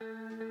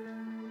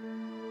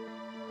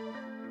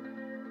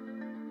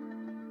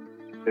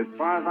As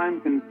far as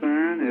I'm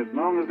concerned, as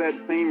long as that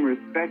same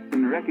respect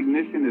and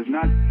recognition is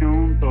not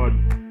shown toward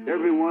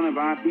every one of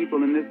our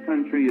people in this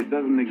country, it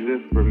doesn't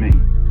exist for me.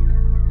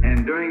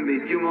 And during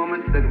the few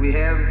moments that we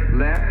have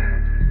left,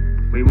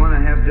 we want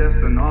to have just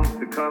an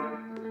off-the-cuff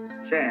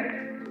chat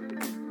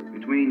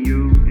between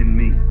you and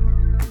me.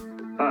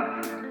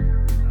 Us.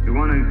 We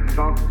want to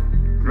talk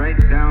right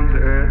down to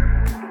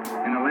earth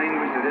in a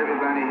language that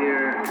everybody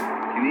here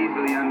can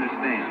easily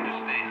understand.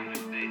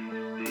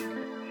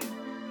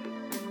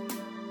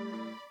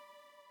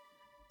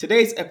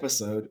 Today's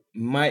episode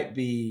might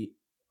be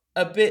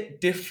a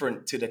bit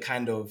different to the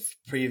kind of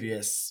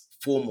previous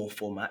formal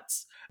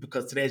formats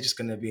because today is just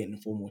going to be an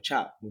informal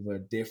chat with a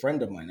dear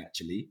friend of mine,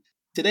 actually.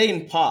 Today,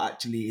 in part,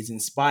 actually, is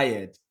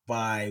inspired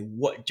by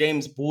what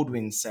James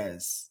Baldwin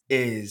says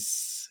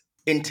is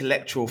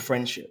intellectual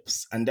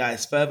friendships, and that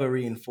is further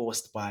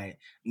reinforced by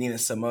Nina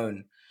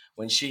Simone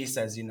when she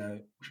says,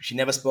 she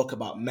never spoke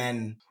about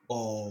men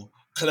or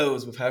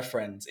clothes with her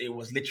friends. It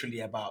was literally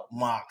about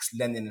Marx,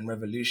 Lenin, and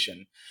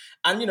revolution.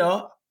 And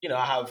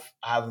I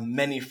have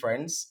many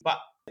friends, but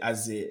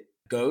as it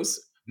goes,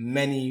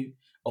 many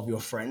of your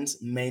friends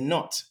may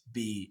not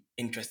be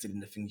interested in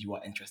the things you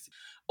are interested in.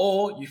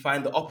 Or you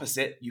find the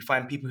opposite. You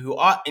find people who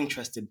are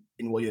interested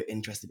in what you're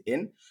interested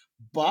in,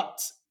 but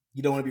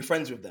you don't want to be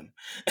friends with them.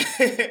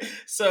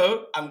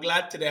 So I'm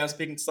glad today I'm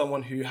speaking to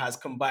someone who has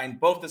combined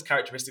both those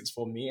characteristics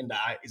for me, and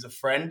that is a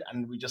friend,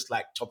 and we just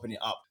like chopping it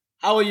up.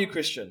 How are you,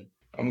 Christian?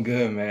 I'm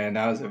good, man.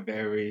 That was a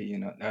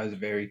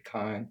very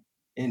kind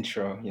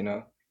intro.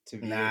 To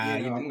be, Nah,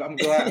 I'm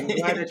glad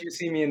that you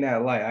see me in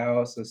that light. I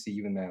also see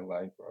you in that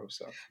light, bro.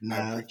 So I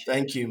Nah, appreciate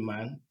thank it. you,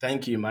 man.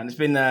 Thank you, man. It's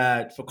been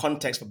for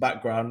context, for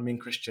background. Me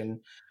and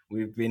Christian,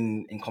 we've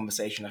been in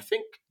conversation. I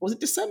think was it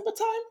December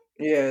time?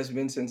 Yeah, it's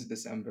been since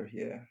December.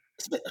 Yeah.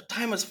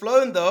 Time has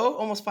flown though.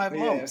 Almost five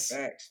Yeah, months.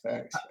 facts,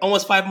 facts,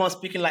 Almost facts. 5 months.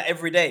 Speaking like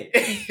every day.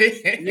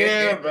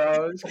 Yeah,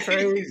 bro, it's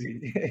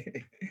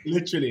crazy.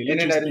 literally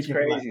Internet is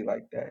speaking like. crazy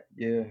like that.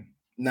 Yeah.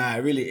 Nah, it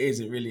really is.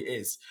 It really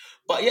is.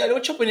 But yeah,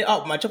 we're chopping it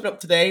up, man. Chopping it up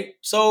today.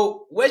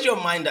 So, where's your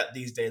mind at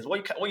these days?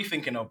 What you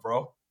thinking of,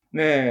 bro?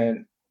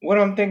 Man, what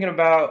I'm thinking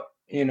about,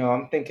 I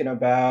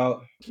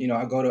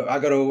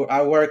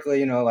work,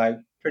 like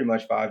pretty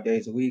much 5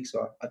 days a week.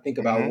 So I think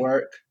about Mm-hmm.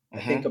 work,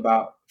 I think Mm-hmm.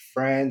 about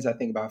friends, I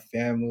think about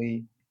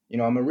family.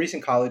 I'm a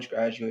recent college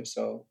graduate,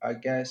 so I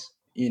guess,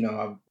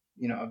 I'm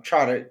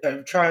trying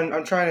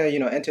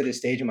to, enter this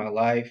stage in my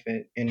life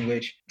in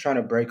which I'm trying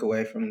to break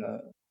away from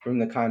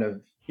the kind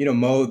of,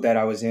 mode that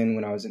I was in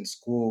when I was in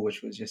school,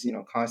 which was just,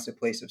 constant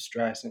place of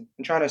stress and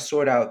trying to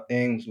sort out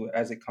things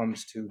as it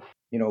comes to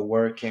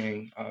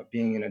working,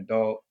 being an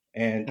adult,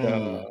 and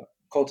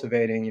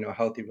cultivating,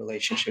 healthy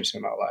relationships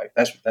in my life.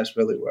 That's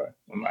really where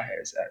my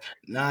head's at.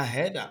 Nah, I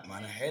hear that,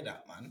 man. I hear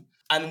that, man.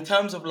 And in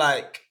terms of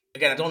like,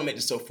 again, I don't want to make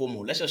this so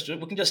formal. We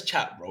can just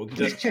chat, bro. We can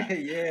just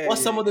chat. Yeah,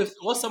 What's some yeah.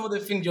 of the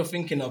things you're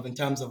thinking of in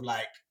terms of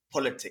like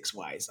politics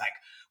wise? Like,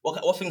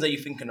 what things are you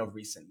thinking of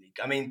recently?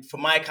 I mean, for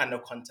my kind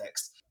of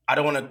context, I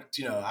don't want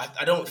to,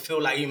 I don't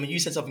feel like you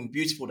said something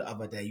beautiful the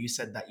other day. You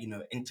said that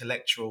the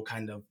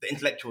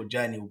intellectual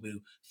journey will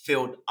be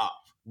filled up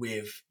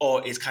with,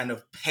 or is kind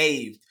of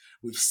paved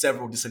with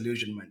several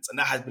disillusionments, and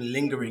that has been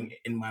lingering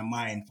in my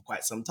mind for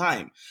quite some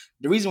time.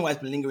 The reason why it's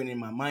been lingering in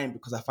my mind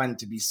because I find it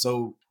to be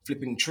so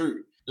flipping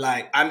true.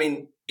 Like, I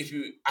mean,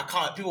 I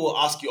can't, people will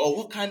ask you, oh,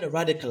 what kind of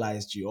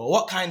radicalized you? Or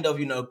what kind of,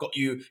 got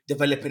you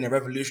developing a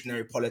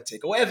revolutionary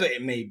politic or whatever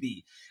it may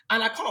be.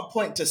 And I can't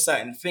point to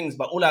certain things,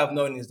 but all I've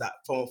known is that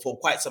for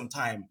quite some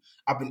time,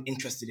 I've been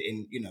interested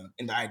in,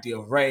 in the idea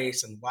of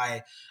race and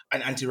why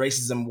and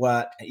anti-racism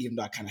work, even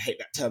though I kind of hate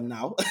that term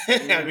now. We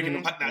can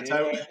unpack that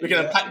term. Yeah, We can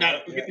yeah, unpack yeah,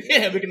 that. yeah,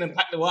 yeah, We yeah. can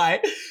unpack the why.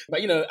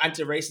 But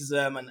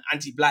anti-racism and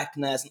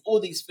anti-blackness and all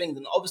these things,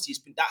 and obviously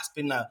that's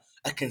been a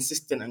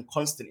consistent and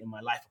constant in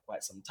my life for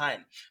quite some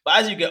time. But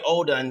as you get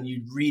older and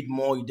you read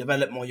more, you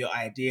develop more your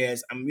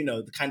ideas, and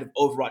the kind of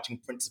overarching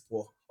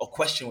principle or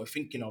question we're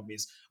thinking of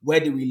is where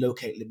do we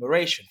locate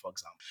liberation, for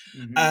example?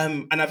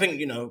 Hmm. And I think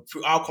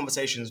through our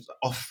conversations,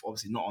 off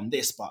obviously not on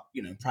this, but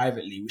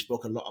privately, we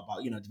spoke a lot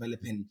about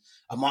developing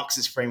a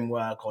Marxist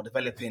framework or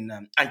developing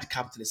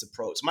anti-capitalist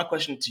approach. So my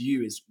question to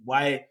you is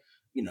why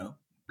you know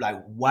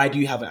why do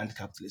you have an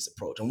anti-capitalist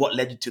approach, and what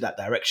led you to that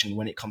direction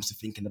when it comes to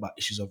thinking about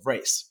issues of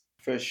race?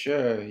 For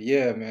sure.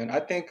 Yeah, man.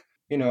 I think,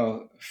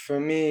 for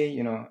me,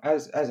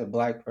 as a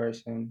black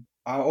person,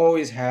 I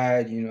always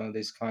had,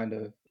 this kind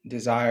of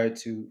desire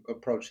to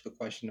approach the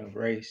question of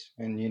race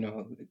and,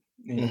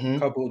 Mm-hmm.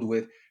 coupled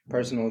with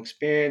personal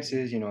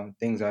experiences,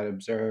 things I'd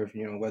observe,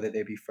 whether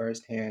they be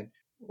firsthand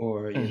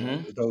or,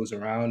 Mm-hmm. those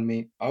around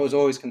me. I was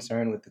always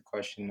concerned with the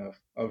question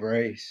of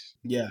race.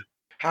 Yeah.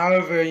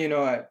 However,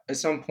 at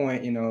some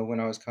point, when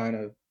I was kind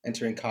of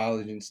entering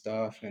college and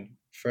stuff and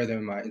further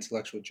in my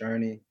intellectual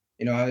journey,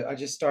 I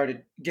just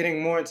started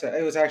getting more into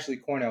it was actually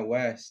Cornell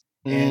West.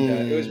 And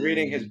it was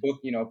reading his Mm.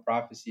 book,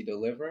 Prophecy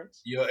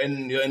Deliverance. You're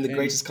in the And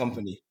greatest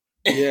company.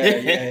 yeah,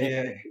 yeah,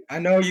 yeah. I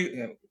know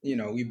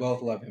we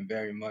both love him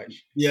very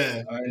much.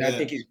 Yeah, And I yeah.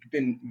 think he's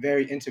been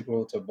very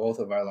integral to both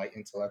of our like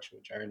intellectual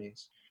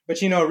journeys. But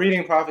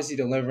reading Prophecy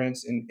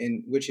Deliverance,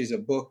 in which is a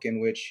book in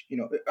which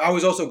I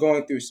was also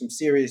going through some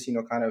serious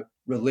kind of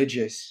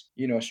religious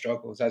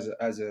struggles as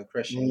a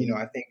Christian.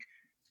 I Mm, think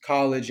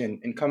college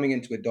and coming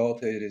into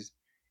adulthood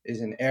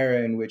is an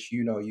era in which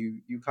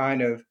you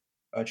kind of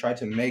try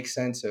to make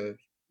sense of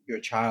your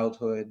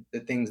childhood, the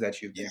things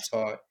that you've been yes.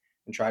 taught,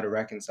 and try to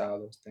reconcile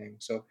those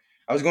things. So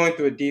I was going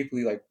through a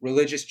deeply like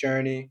religious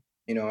journey,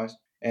 and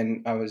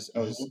I was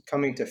Hmm.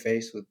 coming to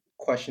face with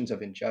questions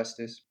of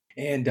injustice.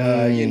 And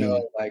Mm,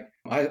 like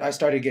I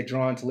started to get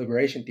drawn to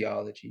liberation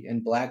theology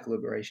and Black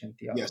liberation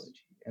yes.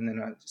 theology, and then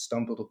I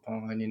stumbled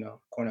upon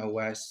Cornel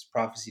West's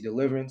Prophecy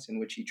Deliverance, in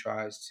which he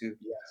tries to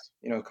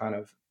Yes. kind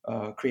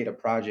of create a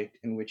project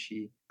in which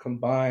he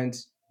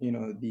combines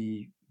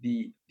the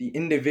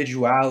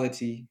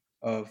individuality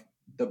of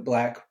the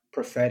Black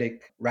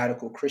prophetic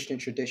radical Christian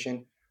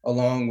tradition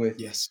along with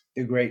Yes.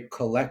 the great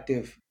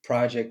collective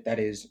project that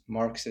is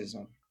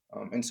Marxism.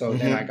 And so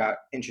then I Hmm. got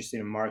interested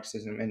in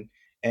Marxism,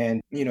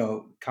 and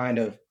kind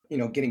of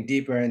getting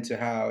deeper into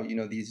how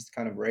these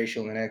kind of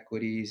racial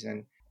inequities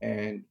and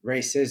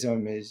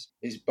racism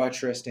is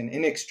buttressed and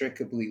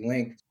inextricably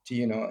linked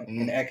to an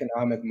Mm.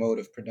 economic mode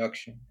of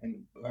production,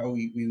 and how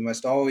we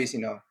must always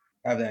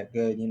have that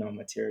good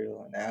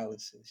material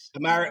analysis A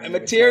when we're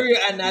material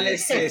talking.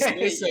 analysis. Yeah.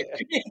 Listen,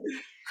 Yeah.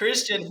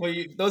 Christian, for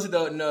you, those who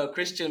don't know,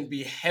 Christian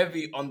be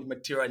heavy on the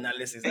material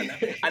analysis, and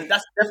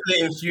that's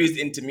definitely infused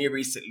into me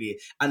recently,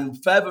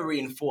 and further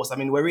reinforced. I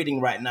mean, we're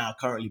reading right now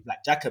currently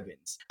Black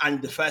Jacobins,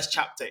 and the first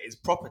chapter is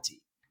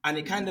property. And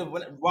it kind Mhm.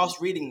 of,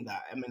 whilst reading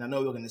that, I mean, I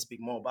know we're going to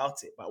speak more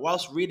about it, but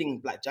whilst reading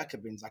Black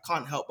Jacobins, I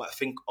can't help but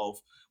think of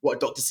what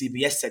Dr.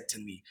 CBS said to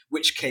me,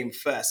 which came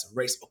first,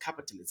 race or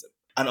capitalism?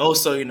 And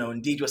also,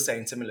 indeed, you're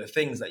saying similar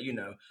things that,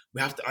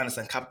 we have to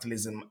understand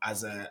capitalism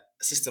as a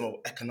system of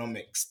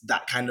economics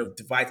that kind of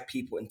divides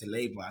people into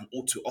labor, and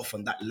all too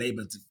often that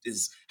labor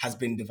has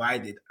been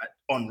divided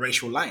on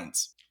racial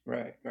lines.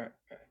 Right, right,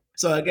 right.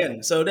 So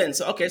again, so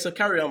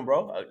carry on,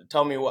 bro.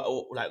 Tell me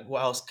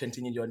what else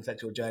continued your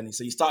intellectual journey.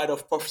 So you started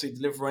off prophecy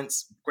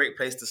deliverance, great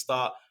place to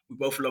start. We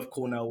both love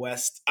Cornell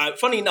West.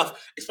 Funny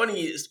enough, it's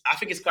funny. I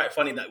think it's quite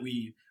funny that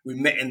we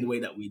met in the way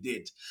that we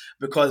did,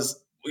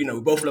 because we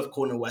both love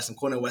Cornell West, and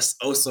Cornell West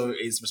also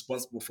is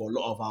responsible for a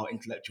lot of our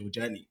intellectual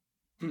journey.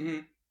 Hmm.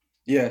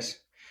 Yes.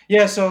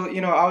 Yeah. So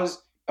I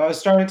was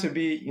starting to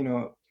be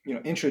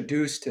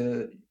introduced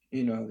to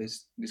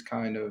this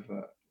kind of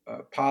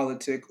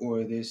politic,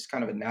 or this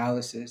kind of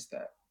analysis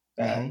that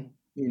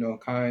Hmm.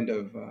 kind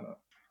of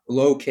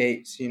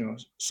locates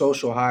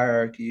social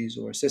hierarchies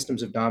or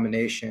systems of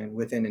domination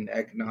within an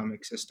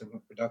economic system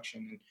of production.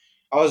 And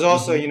I was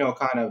also Hmm.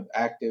 kind of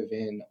active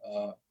in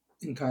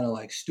kind of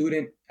like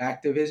student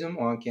activism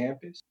on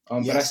campus.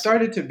 But I Yes.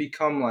 started to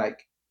become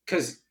like,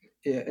 because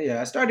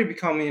I started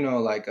becoming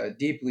like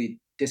deeply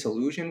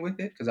disillusioned with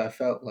it, because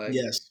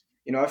Yes.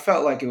 I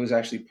felt like it was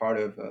actually part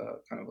of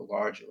kind of a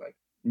larger like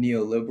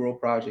neoliberal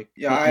project.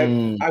 Yeah, I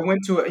Mm. I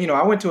went to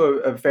I went to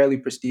a fairly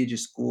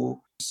prestigious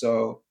school,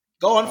 so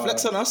Go on, uh,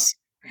 flex on us.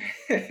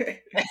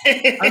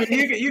 I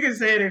mean you can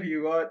say it if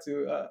you want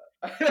to.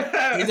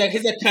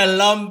 He's a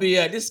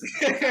Columbia. This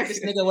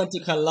nigga went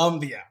to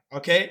Columbia.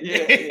 Okay.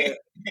 Yeah, yeah.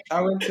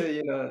 I went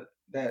to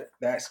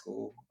that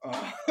school,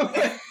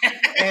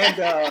 and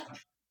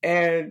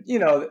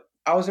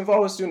I was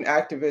involved with student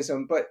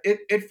activism, but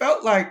it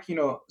felt like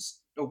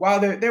while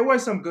there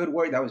was some good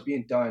work that was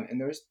being done, and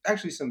there was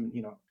actually some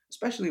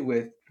especially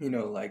with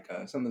like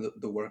some of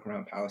the work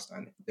around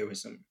Palestine, there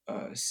was some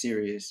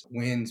serious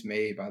wins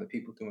made by the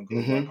people doing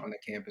good work Hmm. on the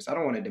campus. I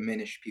don't want to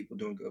diminish people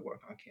doing good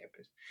work on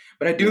campus,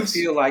 but I do Yes.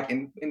 feel like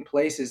in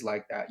places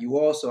like that, you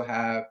also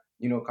have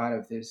kind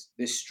of this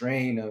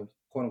strain of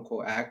quote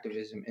unquote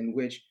activism, in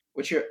which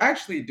what you're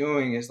actually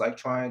doing is like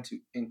trying to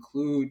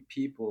include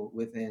people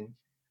within,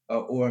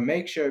 or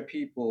make sure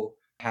people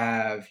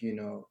have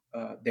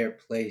their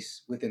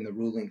place within the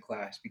ruling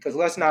class. Because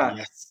let's not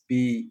Yes.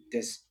 be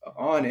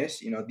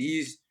dishonest.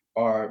 These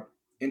are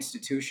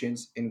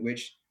institutions in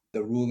which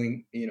the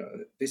ruling,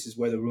 this is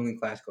where the ruling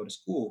class go to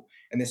school,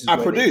 and this is I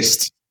where they get,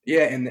 produced.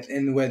 yeah,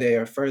 and where they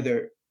are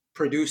further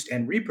produced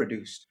and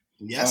reproduced.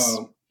 Yes.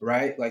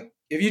 Right, like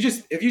if you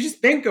just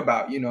think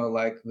about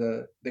like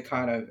the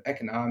kind of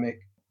economic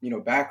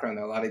background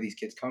that a lot of these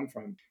kids come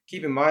from,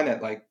 keep in mind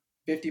that like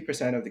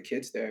 50% of the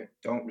kids there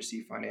don't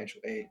receive financial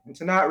aid, and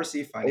to not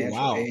receive Oh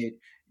financial wow. aid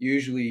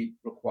usually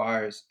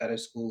requires at a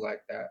school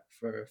like that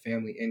for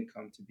family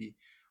income to be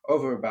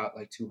over about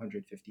like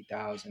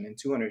 250,000, and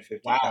Wow.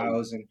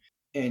 250,000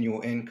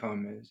 annual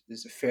income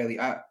is a fairly,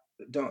 I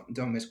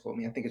don't misquote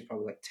me, I think it's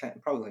probably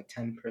like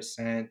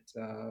 10%,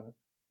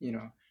 you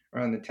know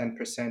around the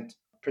 10%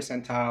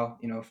 percentile,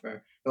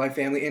 for like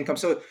family income.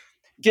 So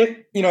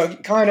get,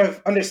 kind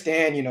of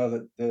understand,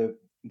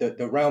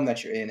 the realm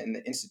that you're in, and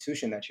the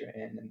institution that you're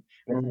in, and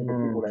the kind of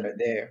people that Mm. are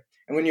there.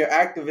 And when your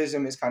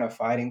activism is kind of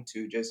fighting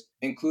to just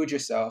include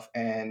yourself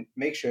and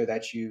make sure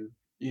that you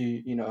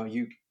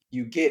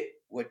get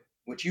what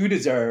what you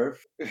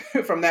deserve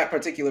from that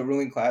particular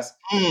ruling class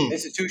Mm,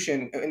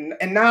 institution,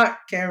 and not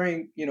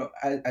caring,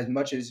 as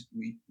much as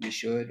we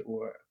should,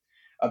 or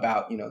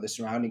about, the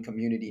surrounding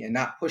community, and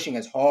not pushing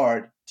as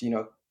hard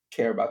to,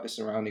 care about the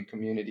surrounding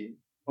community.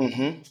 hmm.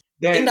 In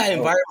Then, that oh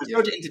environment, yeah,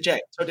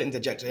 sorry to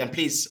interject, and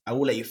please, I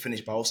will let you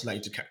finish, but I also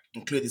like you to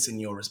include this in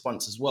your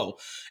response as well.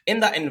 In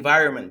that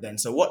environment, then,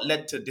 so what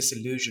led to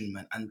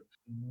disillusionment, and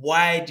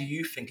why do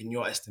you think, in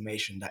your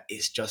estimation, that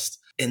it's just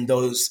in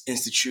those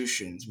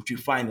institutions, which you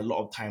find a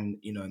lot of time,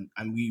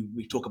 and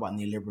we talk about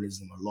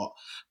neoliberalism a lot,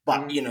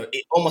 but mhm.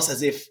 it almost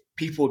as if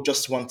people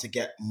just want to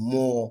get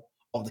more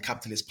of the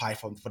capitalist pie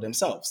for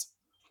themselves,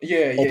 Yeah,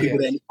 or yeah,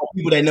 yeah,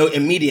 people they know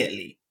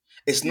immediately.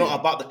 It's yeah. not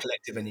about the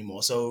collective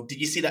anymore. So did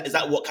you see that? Is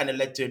that what kind of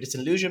led to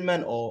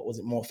disillusionment, or was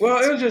it more Well,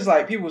 it things? was just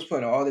like people was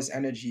putting all this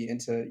energy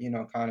into,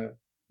 kind of,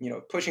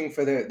 pushing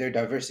for their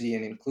diversity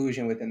and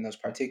inclusion within this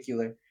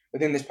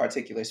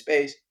particular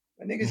space.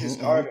 But niggas is Hmm.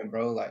 starving,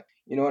 bro. Like,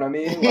 you know what I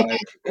mean? Like,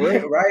 For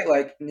real? right?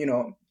 Like,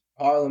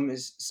 Harlem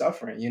is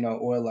suffering,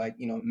 or like,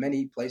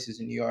 many places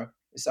in New York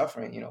is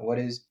suffering. What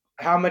is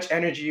how much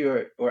energy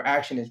or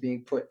action is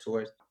being put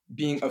towards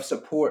being of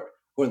support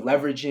or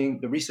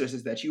leveraging the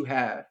resources that you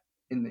have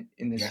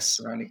in this Yes.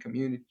 surrounding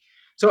community.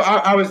 So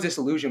I was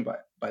disillusioned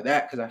by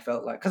that, because I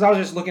felt like, because I was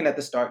just looking at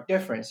the stark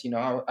difference.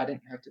 I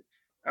didn't have to.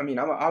 I mean,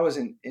 I was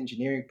an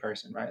engineering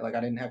person, right? Like,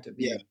 I didn't have to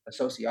be Yeah. a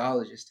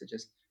sociologist to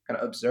just kind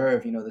of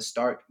observe, the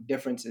stark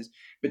differences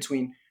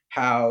between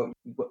how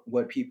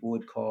what people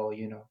would call,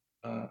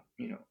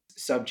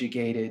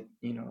 subjugated,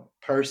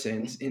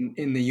 persons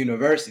in the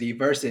university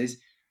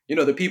versus,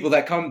 the people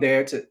that come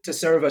there to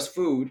serve us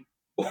food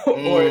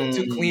or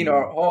to clean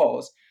our Mm.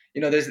 halls.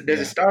 There's a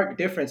Yeah. stark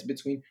difference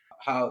between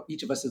how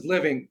each of us is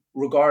living,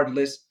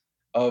 regardless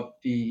of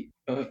the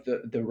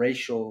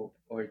racial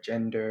or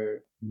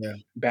gender Yeah.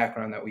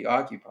 background that we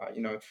occupy.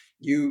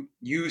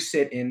 You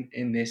sit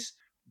in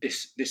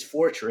this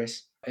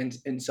fortress,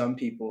 and some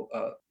people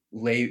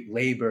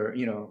labor,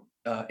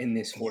 in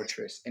this Yes.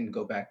 fortress, and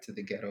go back to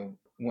the ghetto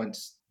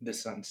once the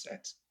sun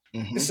sets.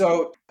 Hmm.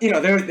 So,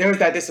 there was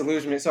that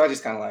disillusionment. So I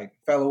just kind of like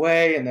fell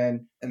away, and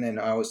then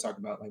I always talk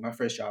about, like, my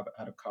first job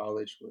out of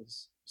college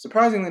was,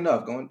 surprisingly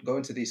enough,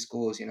 going to these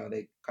schools. They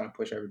kind of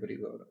push everybody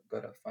to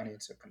go to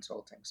finance or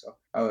consulting. So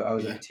I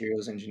was a Yeah.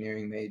 materials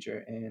engineering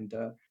major,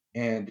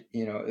 and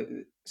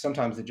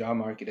sometimes the job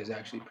market is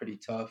actually pretty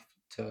tough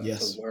to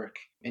Yes. work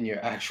in your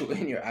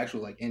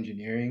actual like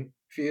engineering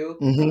field,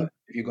 Hmm.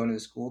 if you're going to the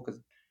school, because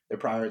they're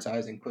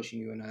prioritizing pushing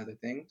you into other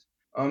things.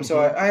 So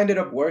I, Hmm. I ended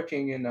up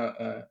working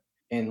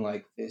in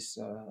like this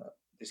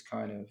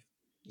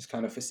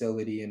kind of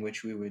facility in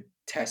which we would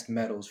test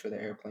metals for the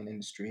airplane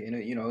industry, and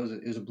it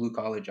was a blue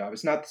collar job.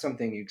 It's not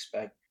something you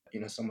expect,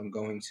 someone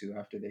going to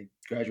after they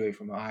graduate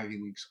from an Ivy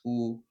League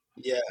school.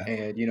 Yeah.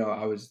 And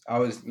I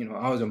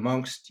was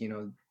amongst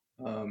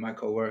my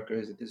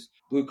coworkers at this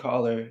blue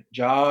collar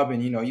job,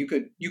 and you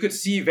could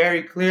see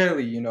very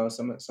clearly,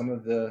 some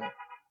of the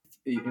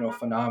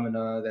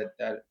phenomena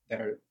that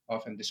are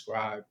often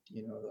described.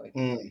 Like,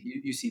 Mm.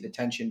 you see the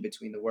tension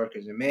between the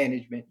workers and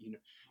management.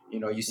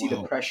 You see the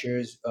Wow.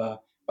 pressures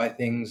by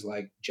things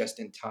like just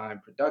in time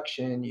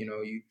production.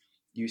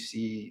 You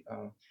see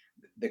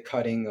the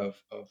cutting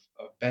of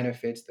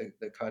benefits,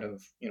 the cut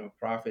of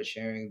profit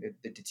sharing,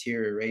 the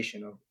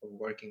deterioration of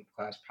working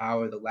class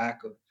power, the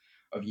lack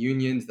of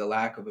unions, the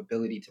lack of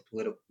ability to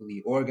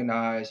politically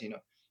organize,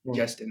 Mm.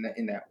 just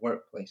in that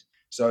workplace.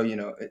 So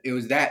it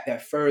was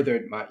that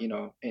furthered my, and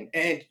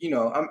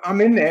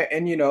I'm in there,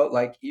 and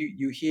like,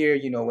 you hear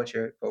what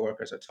your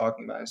coworkers are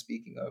talking about and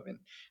speaking of, and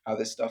how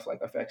this stuff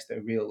like affects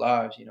their real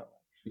lives.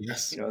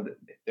 Yes.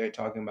 They're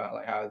talking about,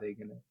 like, how they're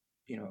gonna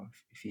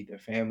feed their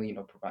family,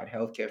 provide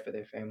healthcare for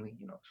their family.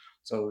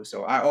 So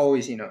I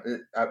always,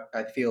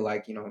 I feel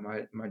like,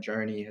 my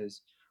journey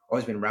has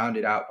always been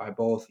rounded out by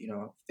both,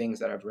 things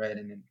that I've read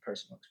and then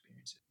personal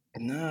experiences.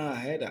 No, I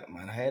hear that,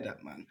 man. I hear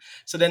that, man.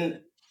 So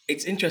then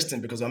it's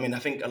interesting because I mean, I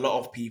think a lot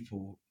of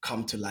people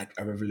come to like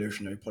a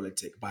revolutionary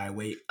politic by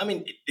way. I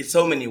mean, in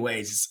so many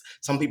ways.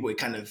 Some people it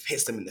kind of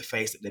hits them in the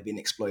face that they've been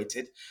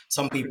exploited.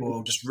 Some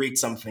people just read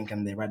something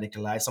and they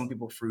radicalize. Some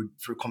people through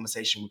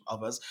conversation with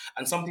others,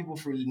 and some people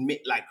through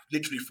like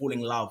literally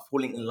falling in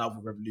love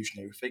with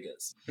revolutionary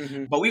figures.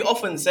 Hmm. But we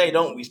often say,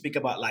 don't we, speak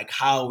about like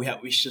how we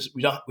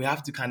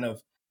have to kind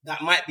of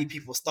that might be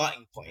people's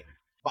starting point,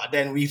 but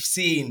then we've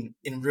seen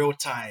in real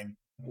time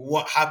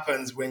what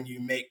happens when you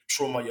make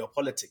trauma your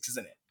politics,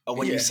 isn't it? Or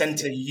when you Yeah,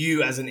 center yeah,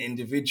 you as an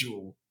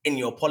individual in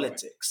your right.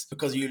 politics,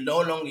 because you no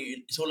longer,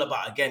 it's all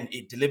about, again,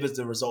 it delivers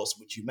the results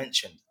which you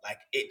mentioned. Like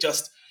it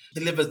just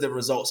delivers the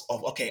results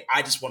of, okay,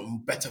 I just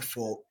want better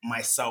for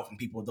myself and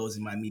people, those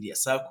in my immediate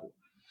circle,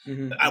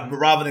 Hmm. Hmm.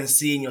 rather than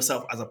seeing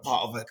yourself as a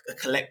part of a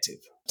collective.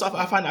 So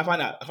I find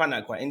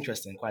that quite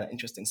interesting, quite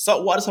interesting.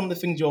 So, what are some of the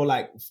things you're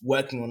like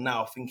working on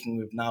now, thinking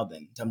with now,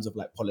 then, in terms of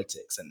like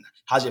politics, and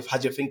has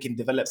your thinking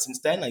developed since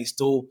then? Are you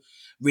still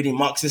reading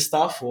Marxist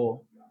stuff,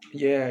 or?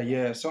 Yeah,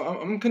 yeah. So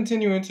I'm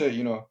continuing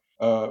to,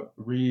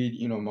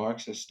 read,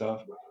 Marxist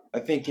stuff. I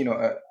think,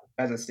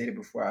 as I stated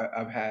before,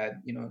 I've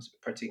had,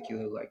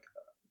 particular like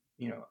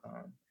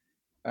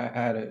I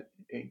had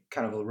a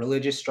kind of a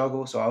religious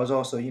struggle, so I was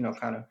also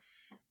kind of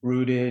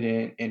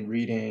rooted in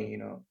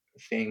reading,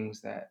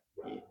 things that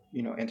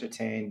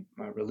entertain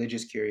my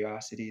religious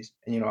curiosities.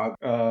 And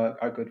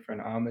our good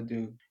friend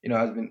Amadou,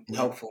 has been Yeah.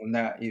 helpful in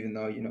that. Even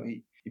though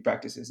he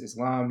practices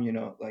Islam,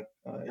 like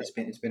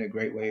it's been a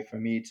great way for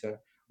me to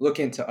look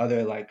into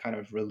other like kind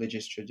of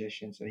religious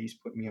traditions. So he's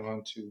put me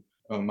on to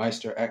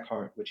Meister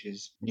Eckhart, which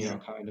is Yeah.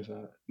 kind of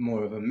a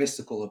more of a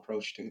mystical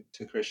approach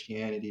to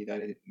Christianity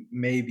that it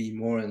may be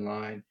more in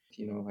line,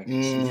 like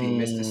Sufi Mm,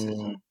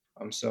 mysticism.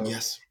 So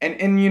yes. and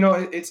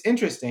it's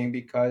interesting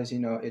because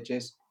it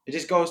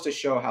just goes to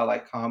show how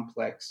like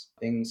complex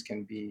things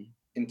can be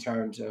in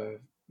terms of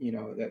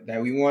that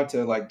we want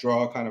to like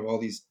draw kind of all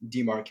these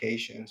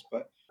demarcations,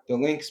 but the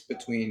links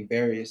between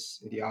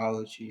various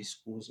ideologies,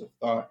 schools of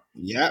thought,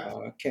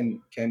 Yeah.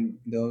 can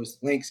those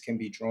links can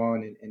be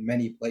drawn in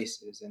many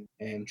places,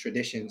 and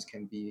traditions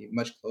can be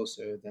much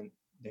closer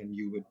than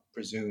you would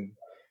presume.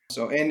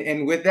 So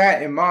and with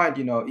that in mind,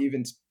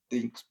 even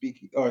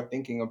speaking or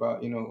thinking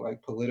about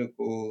like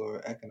political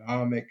or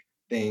economic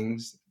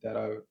things that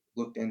I've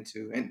looked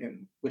into,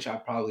 and which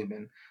I've probably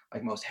been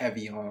like most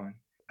heavy on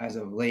as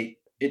of late.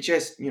 It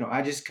just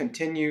I just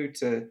continue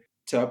to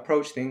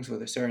approach things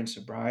with a certain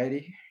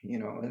sobriety,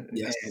 and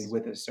Yes.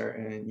 with a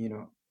certain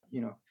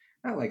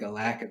not like a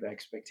lack of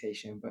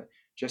expectation, but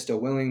just a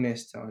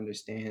willingness to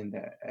understand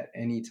that at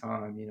any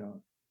time,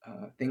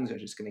 things are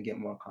just going to get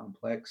more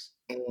complex.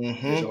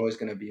 There's Hmm. always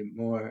going to be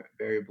more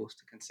variables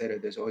to consider.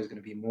 There's always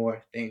going to be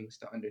more things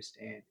to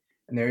understand.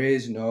 And there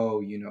is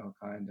no,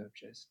 kind of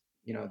just,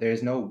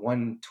 there's no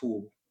one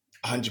tool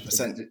hundred to,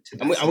 percent. to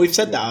And dissect we've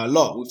said through it. that a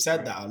lot. We've said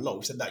Right. that a lot.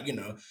 We've said that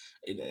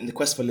in the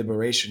quest for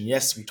liberation.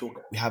 Yes, we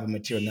have a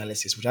material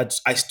analysis, which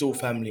I still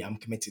firmly am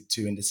committed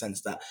to in the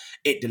sense that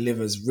it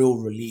delivers real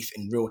relief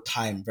in real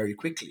time very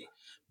quickly.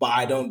 But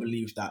I don't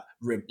believe that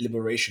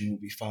liberation will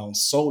be found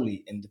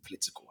solely in the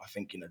political. I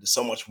think there's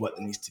so much work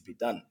that needs to be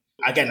done.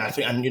 Again, I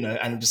think, and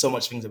there's so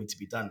much things that need to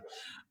be done.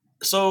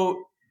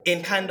 So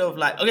in kind of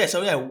like, okay,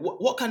 so yeah,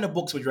 what kind of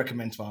books would you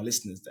recommend for our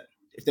listeners then,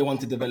 if they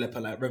want to develop a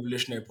like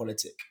revolutionary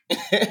politic?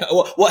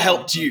 What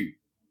helped you?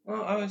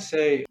 Well, I would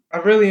say I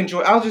really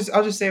enjoy. I'll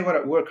just say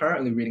what we're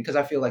currently reading because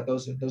I feel like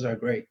those are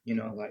great.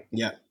 Like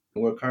Yeah.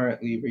 we're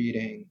currently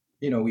reading.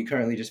 We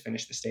currently just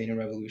finished The State and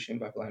Revolution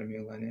by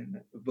Vladimir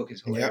Lenin. The book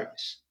is Yeah.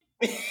 hilarious.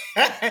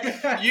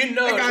 That Listen,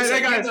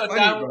 guy is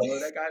funny, bro.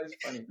 That guy is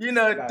funny.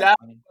 That guy is damn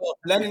funny. well,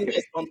 Lennon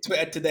was on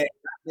Twitter today.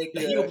 He'll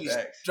Yeah, be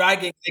facts.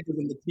 dragging niggas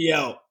in the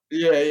TL.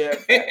 Yeah,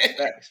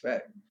 facts.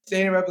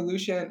 State and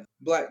Revolution,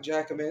 Black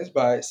Jacobins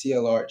by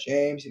CLR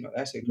James.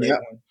 That's a great Yeah.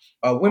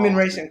 one. Women, Oh,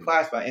 Race, and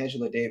Class by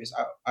Angela Davis.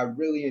 I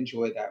really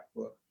enjoyed that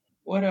book.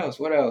 What else?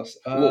 What else?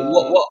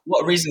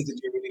 what reasons did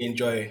you really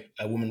enjoy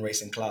a woman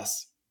racing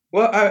class?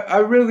 Well, I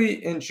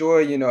really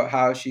enjoy,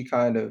 how she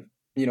kind of,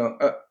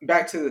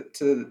 back to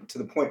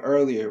the point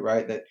earlier,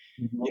 right? That,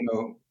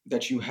 Mhm.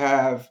 that you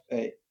have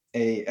a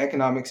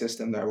economic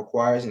system that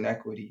requires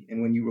inequity,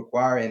 and when you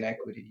require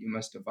inequity, you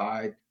must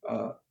divide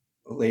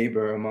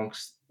labor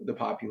amongst the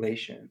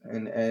population,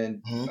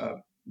 and Mhm. uh,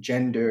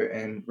 gender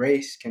and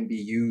race can be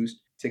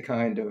used to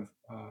kind of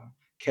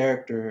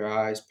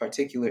characterize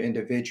particular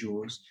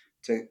individuals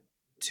to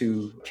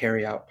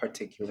carry out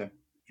particular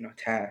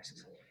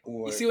tasks You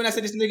or see when I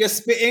said this nigga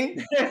spitting?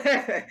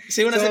 You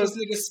see when I said so this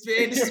nigga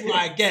spitting? This is what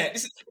I get.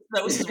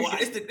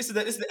 This is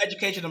the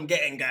education I'm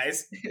getting,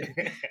 guys.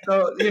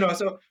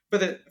 so for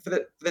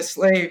the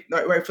slave,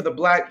 right, for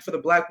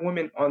the black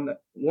woman on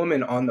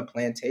the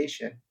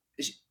plantation,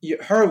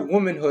 her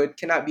womanhood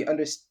cannot be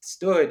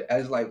understood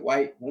as like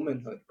white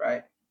womanhood,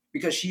 right?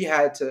 Because she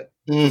had to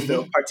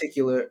fulfill Hmm.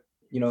 particular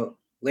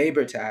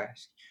labor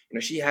tasks.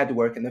 She had to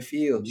work in the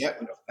fields,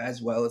 Yep.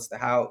 as well as the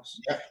house.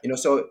 Yep.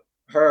 So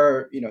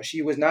her,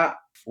 she was not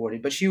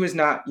afforded, but she was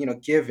not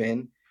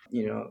given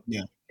you know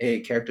Yeah.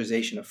 a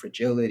characterization of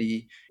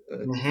fragility,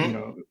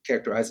 Hmm.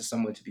 characterizes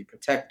someone to be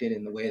protected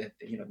in the way that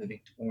the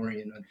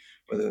Victorian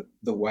or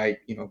the white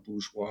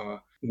bourgeois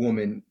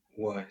woman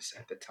was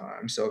at the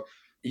time. So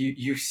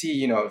you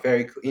see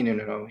very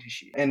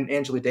and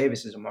Angela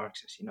Davis is a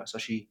Marxist, so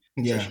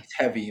Yeah. she's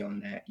heavy on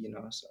that,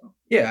 so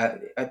yeah,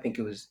 I think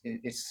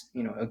it's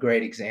a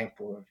great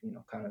example of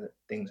kind of the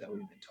things that we've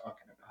been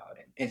talking about,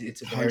 and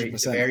it's a very Hundred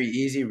it's a percent. very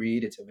easy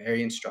read, it's a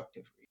very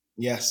instructive read.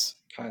 Yes.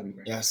 Highly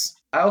recommend. Yes.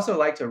 I also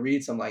like to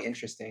read some like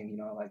interesting,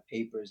 like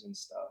papers and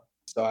stuff.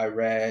 So I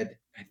read,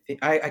 I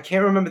think I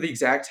can't remember the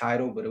exact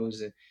title, but it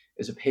was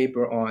a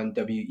paper on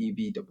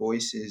W.E.B. Du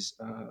Bois's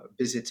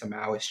visit to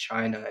Maoist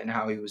China and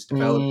how he was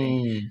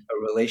developing Mm. a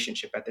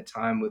relationship at the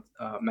time with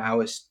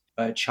Maoist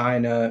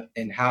China,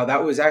 and how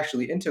that was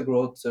actually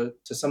integral to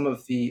some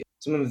of the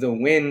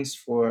wins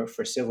for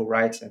civil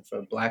rights and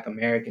for Black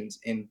Americans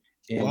in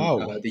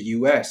Wow. the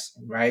U.S.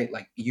 Right,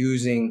 like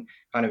using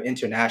kind of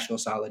international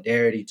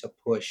solidarity to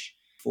push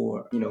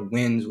for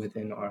wins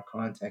within our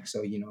context.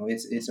 So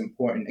it's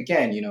important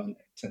again,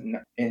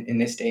 in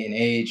this day and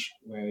age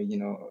where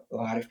a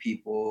lot of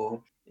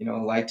people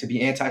like to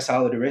be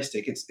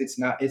anti-solidaristic.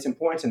 It's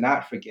important to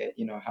not forget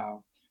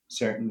how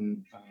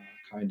certain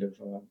kind of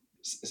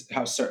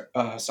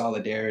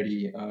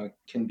solidarity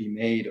can be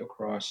made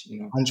across,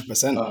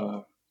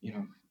 100%. you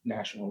know,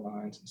 national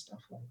lines and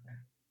stuff like that.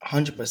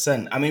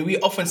 100%. I mean, we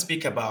often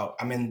speak about,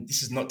 I mean,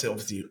 this is not to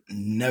obviously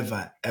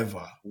never,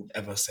 ever, would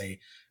ever say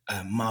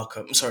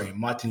Martin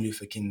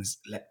Luther King's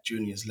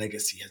Jr.'s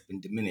legacy has been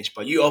diminished.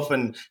 But you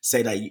often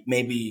say that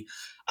maybe,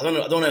 I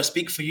don't want to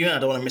speak for you and I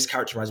don't want to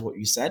mischaracterize what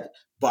you said,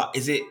 but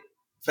is it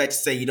fair to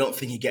say you don't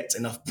think he gets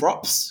enough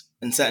props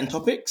in certain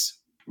topics?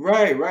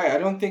 Right, right. I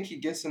don't think he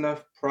gets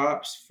enough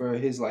props for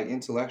his like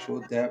intellectual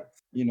depth.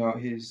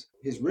 His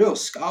real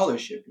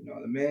scholarship.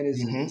 The man is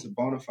Mm-hmm. a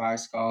bona fide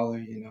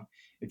scholar.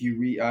 If you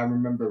read, I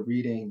remember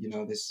reading,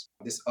 this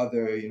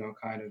other,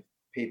 kind of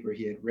paper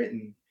he had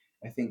written.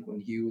 I think when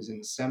he was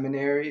in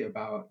seminary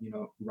about,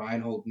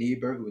 Reinhold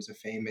Niebuhr, who was a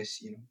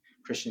famous,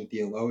 Christian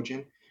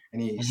theologian,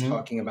 and he's Mm-hmm.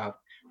 talking about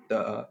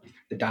the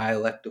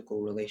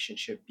dialectical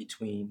relationship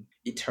between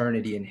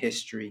eternity and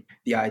history,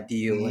 the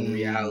ideal and Mm,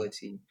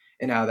 reality,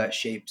 and how that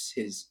shapes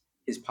his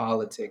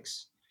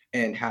politics,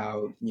 and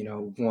how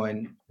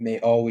one may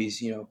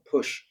always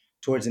push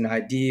towards an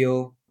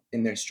ideal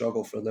in their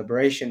struggle for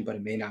liberation, but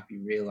it may not be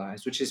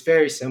realized, which is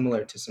very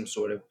similar to some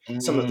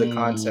of the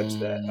concepts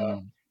that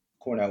mm,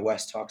 Cornell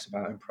West talks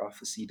about in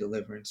prophecy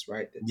deliverance,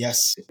 right? That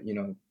yes.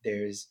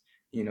 there's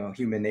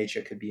human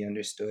nature could be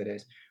understood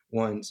as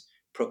one's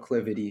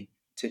proclivity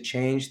to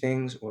change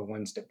things or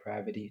one's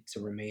depravity to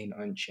remain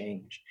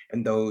unchanged,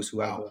 and those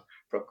who have Wow. a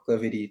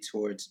proclivity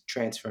towards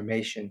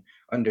transformation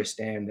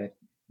understand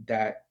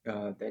that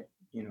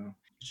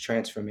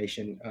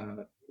transformation,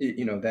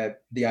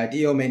 that the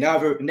ideal may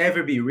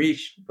never be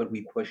reached, but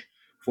we push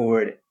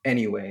forward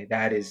anyway.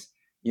 That is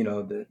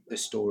the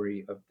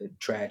story of the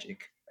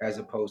tragic, as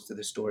opposed to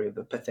the story of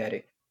the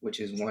pathetic, which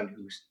is one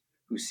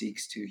who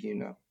seeks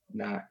to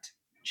not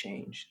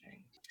change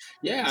things.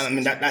 He Yeah, I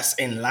mean seeks that's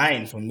in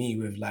line for me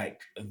with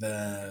like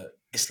the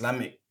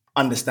Islamic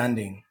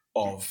understanding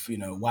of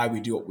why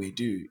we do what we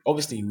do.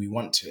 Obviously, we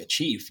want to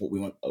achieve what we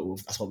want.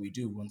 That's what we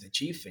do. We want to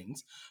achieve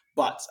things,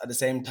 but at the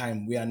same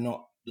time, we are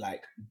not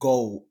like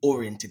goal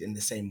oriented in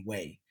the same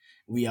way.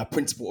 We are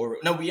principle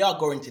oriented. No, we are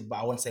goal oriented, but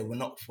I want to say we're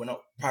not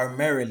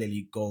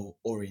primarily goal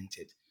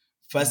oriented.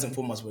 First and Mhm.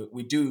 foremost,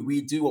 we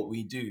do what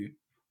we do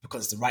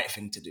because it's the right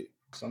thing to do.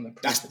 On the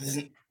That's principle.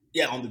 isn't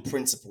yeah on the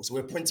principle. So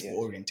we're principle Yes,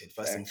 oriented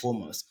first and facts.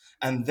 foremost,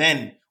 and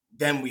then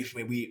we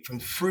from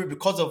through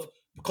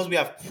because we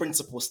have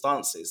principle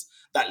stances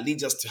that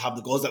leads us to have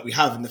the goals that we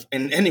have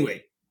in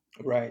anyway,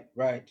 Right,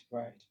 right,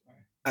 right,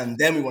 right. and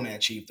then we want to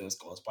achieve those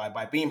goals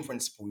by being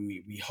principle.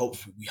 We hope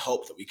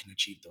that we can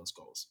achieve those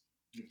goals.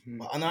 Hmm.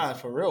 But I know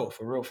for real,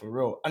 for real, for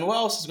real. And what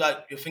else is like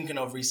you're thinking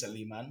of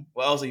recently, man?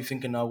 What else are you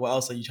thinking of? What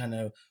else are you trying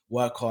to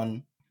work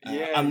on?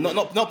 Yeah, I'm yeah.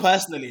 not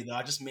personally though.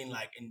 I just mean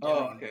like in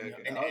general. Oh, okay,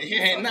 okay. In, We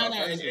can talk no, about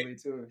no. personally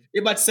too.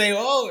 You're about to say,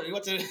 oh, you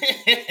want to.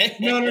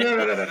 No, no, no,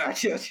 no, no, no, no.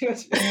 Chill, chill,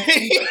 chill.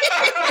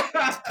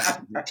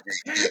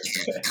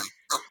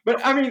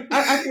 But I mean,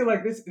 I feel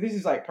like this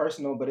is like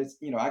personal, but it's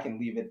I can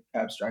leave it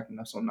abstract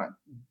enough, so I'm not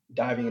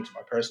diving into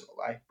my personal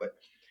life. But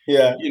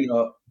Yeah.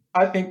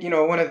 I think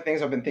one of the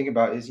things I've been thinking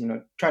about is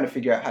trying to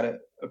figure out how to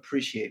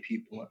appreciate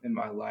people in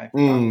my life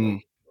properly.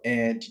 Mm,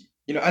 And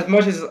as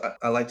much as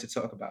I like to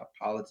talk about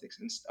politics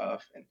and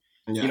stuff, and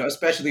yeah.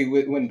 especially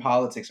when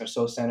politics are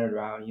so centered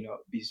around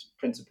these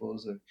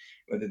principles of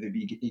whether they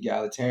be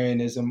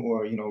egalitarianism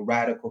or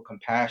radical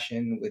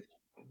compassion, with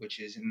which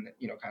is in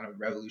kind of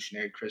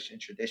revolutionary Christian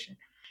tradition.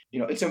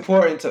 It's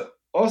important to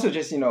also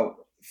just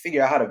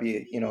figure out how to be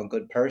a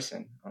good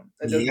person.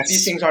 These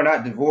Yes. things are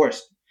not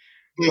divorced,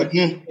 but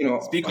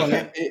Speak on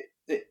it.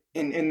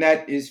 and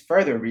that is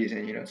further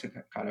reason to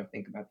kind of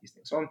think about these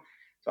things. So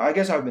I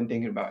guess I've been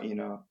thinking about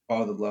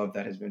all the love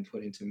that has been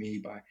put into me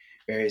by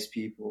various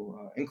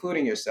people,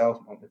 including yourself,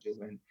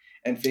 Mamadou,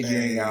 and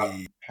figuring out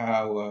Hey.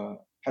 how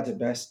to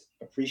best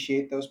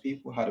appreciate those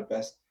people, how to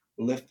best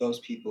lift those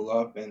people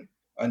up, and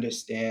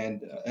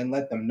understand and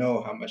let them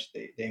know how much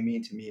they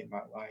mean to me in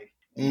my life,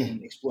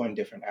 and Mm. exploring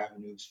different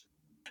avenues.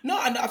 No,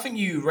 and I think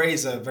you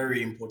raise a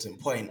very important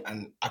point,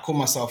 and I call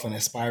myself an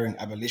aspiring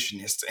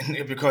abolitionist,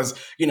 and because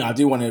I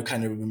do want to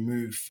kind of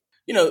remove.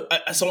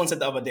 As someone said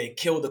the other day,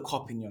 kill the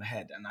cop in your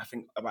head, and I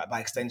think by Mhm,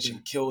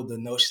 extension, kill the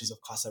notions of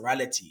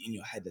carcerality in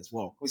your head as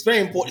well. It's very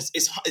mhm. important.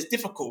 It's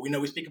difficult.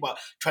 We speak about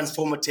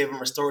transformative and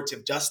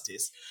restorative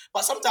justice,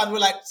 but sometimes we're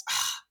like,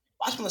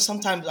 I just want to.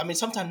 Sometimes, I mean,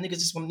 sometimes niggas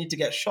just want to need to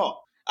get shot.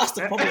 That's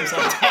the problem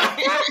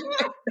sometimes.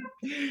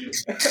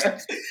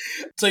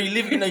 So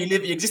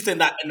you exist in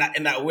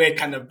that weird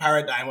kind of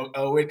paradigm, or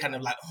a weird kind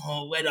of like,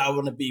 oh, where do I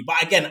want to be?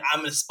 But again,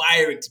 I'm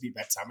aspiring to be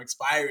better. I'm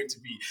aspiring to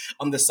be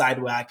on the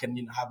side where I can,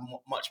 have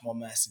much more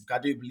mercy. Because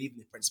I do believe in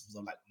the principles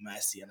of like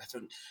mercy, and I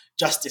think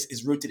justice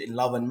is rooted in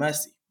love and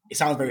mercy. It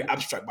sounds very Mhm.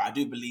 abstract, but I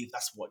do believe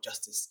that's what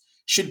justice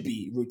should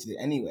be rooted in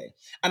anyway.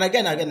 And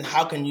again,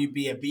 how can you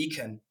be a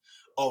beacon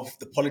of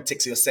the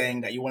politics? You're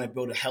saying that you want to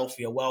build a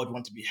healthier world, you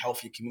want to be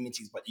healthier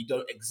communities, but you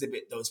don't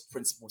exhibit those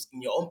principles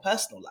in your own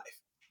personal life.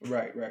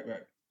 Right, right,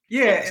 right.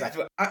 Yeah, Yeah, so and I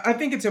feel I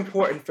think it's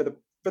important for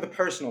the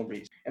personal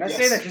reason, and I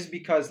say that yes. just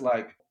because,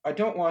 like, I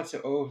don't want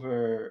to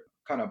over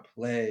kind of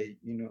play,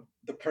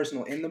 the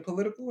personal in the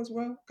political as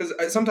well,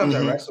 because sometimes I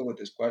Mm-hmm. wrestle with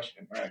this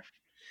question, right?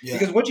 Yeah.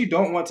 Because what you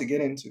don't want to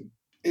get into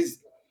is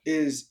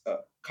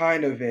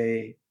kind of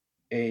a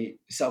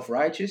self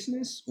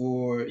righteousness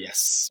or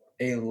Yes.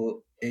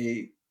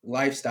 a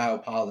lifestyle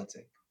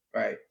politic,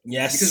 right?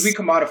 Because we Yes.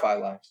 commodify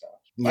lifestyle.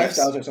 Yes.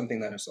 Lifestyles are something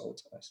that are sold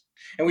to us,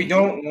 and we Mm-hmm.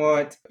 don't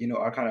want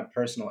our kind of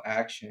personal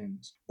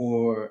actions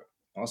or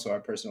also our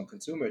personal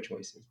consumer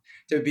choices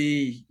to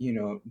be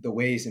the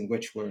ways in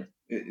which we're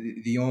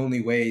the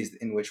only ways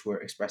in which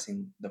we're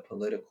expressing the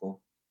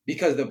political,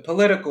 because the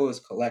political is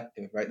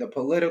collective, right? The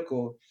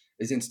political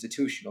is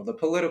institutional, the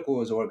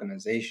political is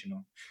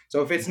organizational.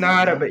 So if it's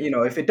not Mm-hmm.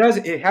 about, if it does,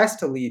 it has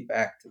to lead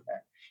back to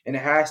that, and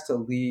it has to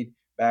lead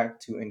back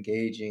to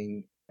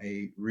engaging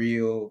a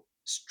real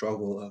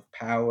struggle of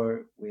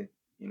power with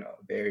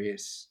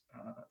various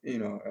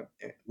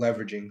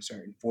leveraging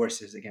certain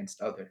forces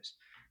against others,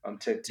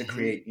 to Mm-hmm.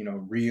 create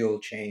real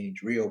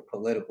change, real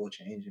political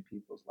change in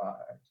people's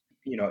lives.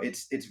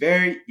 It's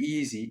very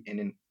easy in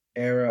an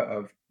era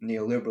of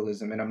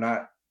neoliberalism, and I'm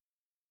not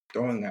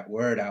throwing that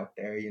word out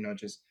there,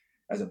 just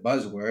as a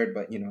buzzword,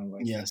 but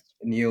like Yes.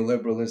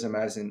 neoliberalism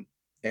as an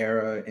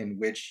era in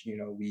which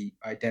we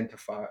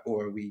identify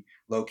or we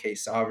locate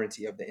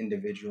sovereignty of the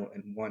individual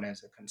and one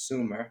as a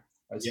consumer.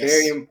 It's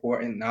very Yes.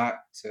 important not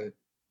to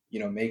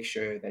make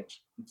sure that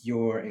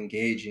you're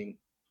engaging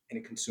in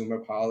a consumer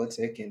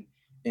politic and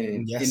in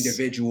an Yes.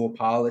 individual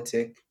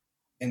politic,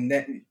 and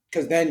then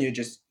because then you're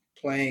just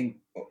playing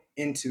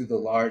into the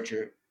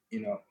larger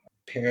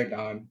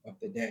paradigm of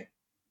the day,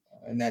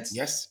 and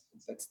Yes.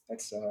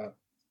 that's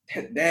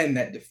then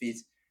that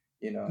defeats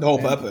The whole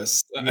then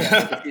purpose. yeah,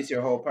 that defeats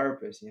your whole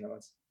purpose.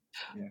 It's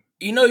yeah.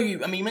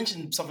 I mean, you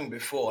mentioned something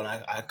before,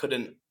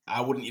 and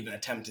I wouldn't even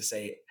attempt to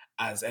say it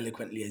as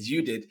eloquently as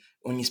you did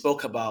when you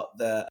spoke about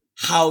the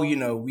how,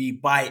 we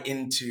buy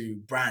into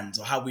brands,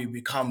 or how we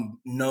become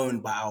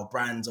known by our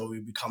brands, or we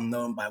become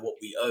known by what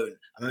we own.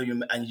 I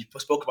know and you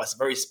spoke about a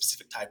very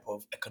specific type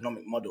of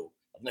economic model.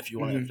 I don't know if you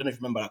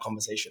remember that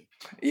conversation.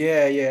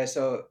 Yeah, yeah.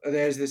 So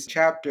there's this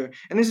chapter,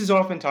 and this is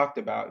often talked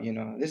about.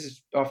 This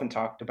is often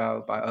talked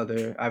about by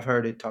other. I've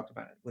heard it talked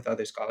about with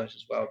other scholars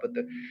as well. But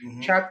the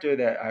Mm-hmm. chapter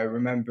that I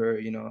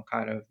remember,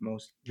 kind of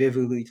most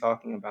vividly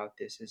talking about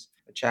this is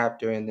a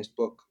chapter in this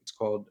book. It's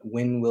called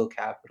 "When Will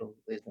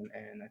Capitalism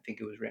End?" I think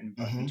it was written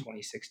in Mm-hmm.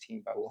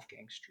 2016 by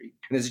Wolfgang Street.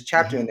 And there's a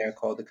chapter in Mm-hmm. there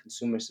called "The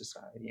Consumer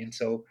Society," and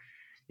so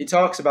he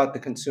talks about the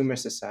consumer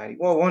society.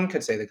 Well, one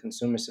could say the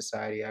consumer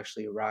society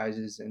actually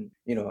arises and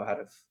out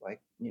of like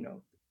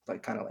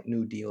kind of like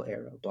New Deal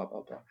era, blah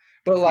blah blah.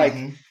 But like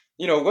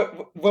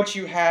Mm-hmm. what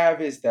you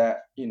have is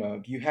that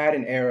you had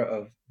an era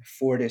of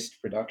Fordist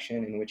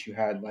production in which you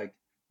had like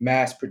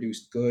mass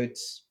produced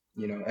goods.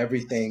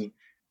 Everything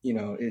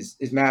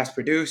is mass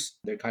produced.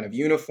 They're kind of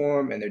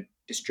uniform and they're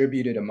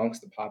distributed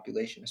amongst the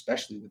population,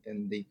 especially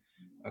within the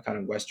kind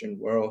of Western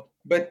world.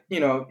 But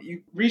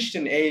you reached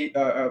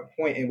a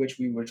point in which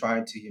we were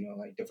trying to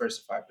like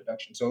diversify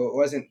production. So it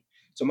wasn't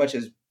so much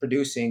as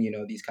producing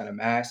these kind of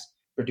mass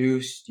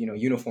produced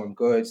uniform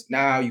goods.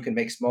 Now you can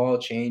make small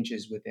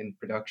changes within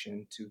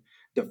production to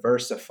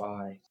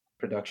diversify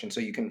production. So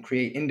you can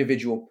create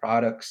individual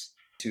products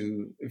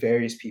to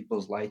various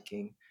people's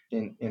liking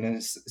in a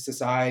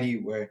society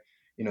where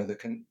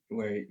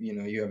where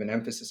you have an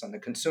emphasis on the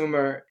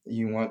consumer.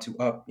 You want to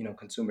up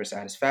consumer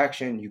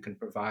satisfaction. You can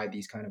provide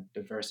these kind of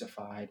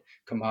diversified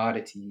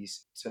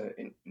commodities to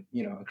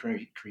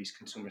increase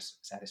consumer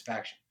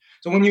satisfaction.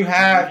 So when you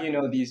have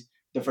Mm-hmm. these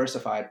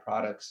diversified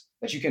products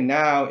that you can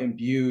now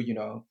imbue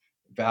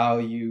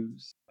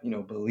values,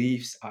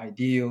 beliefs,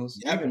 ideals,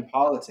 Yep. even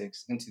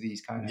politics into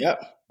these kind of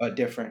Yep.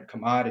 different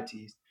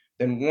commodities,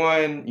 then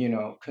one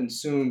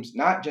consumes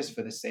not just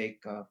for the sake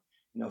of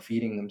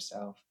feeding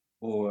themselves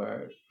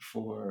or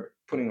for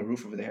putting a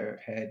roof over their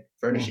head,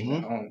 furnishing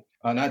their Mm-hmm.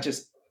 home, not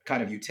just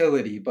kind of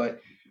utility,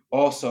 but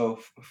also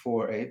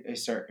for a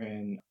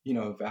certain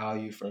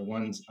value for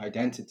one's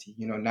identity.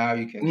 Now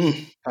you can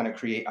Mm. kind of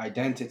create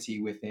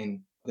identity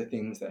within the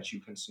things that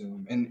you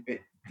consume, and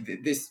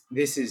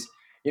this is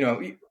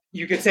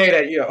you could say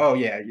that oh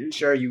yeah, you're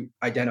sure you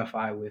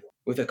identify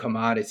with a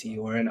commodity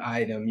or an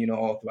item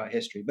all throughout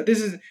history, but this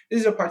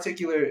is a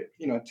particular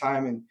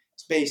time and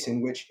space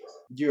in which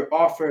you're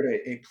offered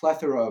a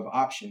plethora of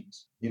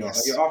options. You're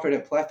Yes. offered a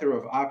plethora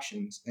of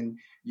options, and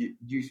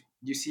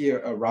you see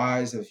a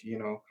rise of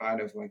kind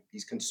of like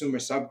these consumer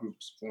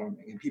subgroups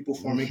forming and people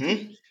forming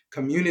Mm-hmm.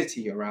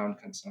 community around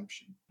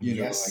consumption. Like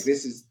Yes.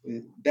 this is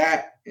that,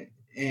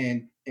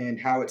 and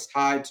how it's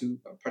tied to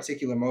a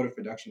particular mode of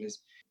production is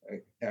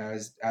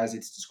as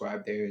it's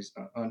described there is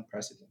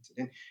unprecedented.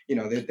 And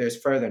there's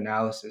further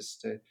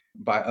analysis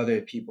by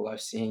other people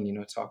I've seen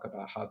talk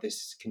about how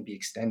this can be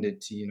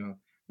extended to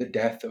the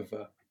death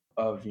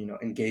of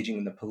engaging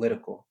in the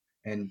political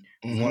and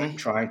one Mm-hmm.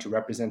 trying to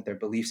represent their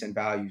beliefs and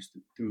values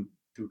through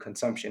through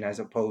consumption as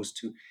opposed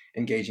to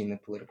engaging the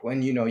political.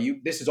 And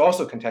you this is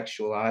also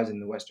contextualized in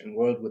the Western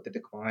world with the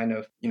decline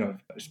of,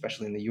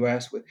 especially in the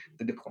U.S. with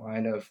the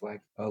decline of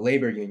like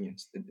labor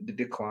unions, the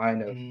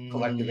decline of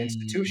collective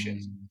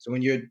institutions. Mm. So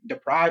when you're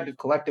deprived of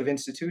collective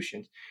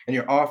institutions and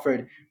you're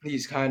offered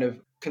these kind of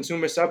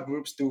consumer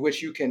subgroups through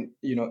which you can,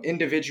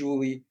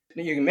 individually,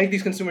 you can make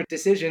these consumer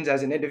decisions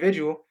as an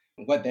individual,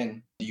 what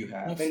then do you No,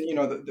 have? And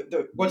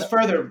what's no,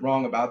 further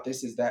wrong about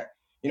this is that,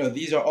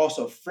 these are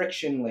also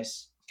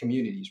frictionless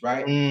communities,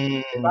 right?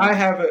 If I mm,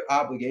 have an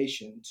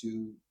obligation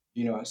to,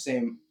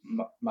 say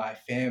my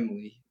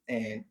family,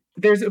 and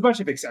there's a bunch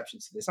of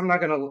exceptions to this. I'm not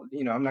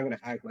gonna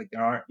act like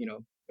there aren't,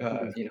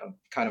 yeah,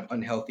 kind of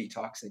unhealthy,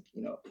 toxic,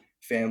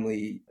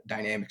 family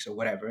dynamics or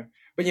whatever.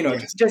 But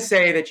yes, just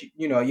say that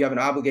you have an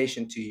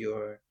obligation to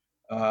your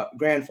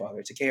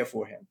grandfather to care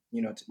for him, to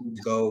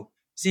yes, go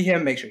see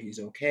him, make sure he's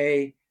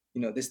okay,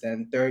 this, that,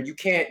 and third. You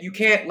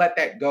can't let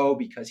that go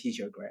because he's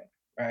your grand,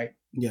 right?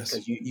 yes,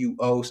 Because you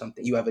owe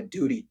something. You have a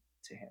duty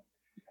to him.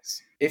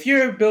 yes, If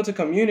you're built a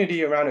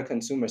community around a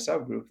consumer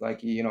subgroup,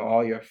 like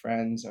all your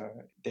friends are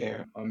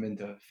there,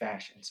 into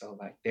fashion, so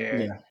like they're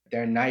yeah,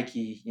 they're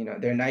Nike,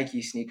 they're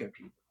Nike sneaker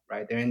people,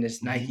 right? They're in this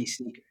hmm Nike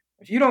sneaker.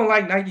 If you don't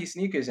like Nike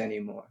sneakers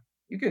anymore,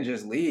 you can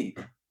just leave.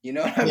 You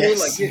know what I mean?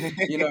 Like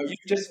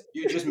yes,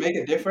 you just make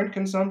a different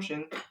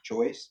consumption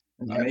choice.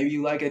 yeah, Maybe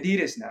you like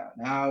Adidas now.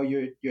 Now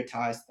your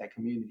ties to that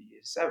community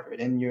is severed,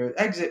 and your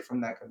exit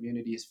from that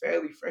community is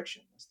fairly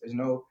frictionless. There's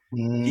no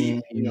deep,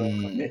 mm,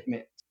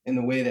 commitment in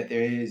the way that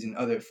there is in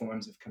other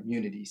forms of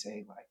community,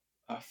 say like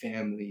a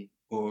family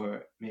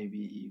or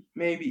maybe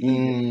even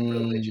mm,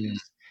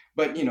 religious.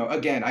 But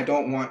again, I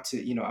don't want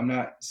to. I'm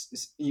not.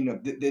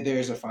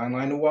 There's a fine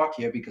line to walk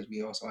here because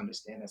we also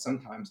understand that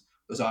sometimes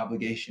those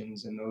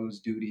obligations and those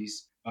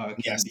duties can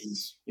be yes,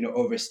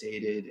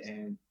 overstated,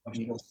 and of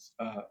course.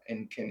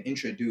 and can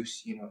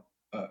introduce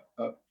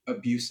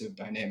abusive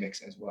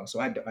dynamics as well. So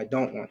I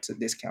don't want to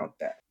discount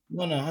that.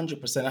 No, no,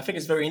 100%. I think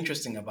it's very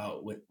interesting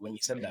about when you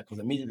said that because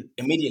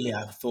immediately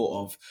I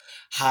thought of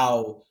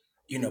how,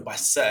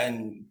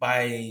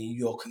 by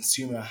your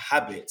consumer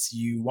habits,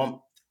 you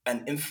want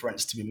an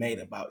inference to be made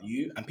about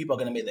you, and people are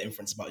going to make the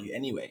inference about you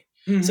anyway.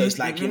 So it's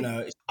Hmm. like,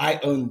 Hmm. I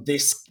own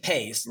this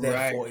case,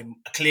 Right. therefore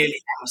clearly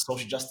I'm a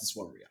social justice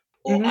warrior,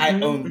 or Hmm. I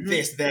Hmm. own Hmm.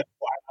 this,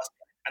 therefore I must.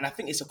 And I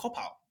think it's a cop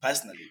out,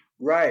 personally,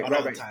 Right. a Right. lot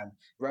of Right. the time.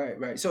 Right.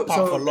 Right. So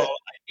Apart from a so lot,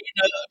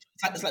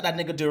 it's like that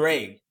nigga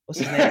DeRay. What's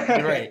his name?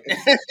 DeRay.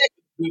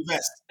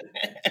 Invest.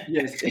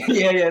 yes.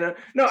 Yeah. Yeah. No.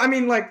 No. I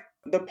mean, like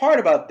the part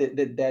about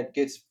that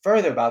gets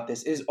further about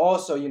this is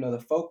also the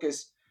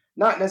focus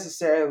not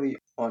necessarily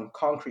on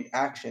concrete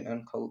action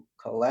and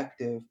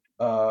collective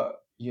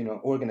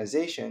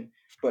organization,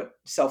 but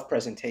self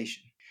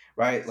presentation,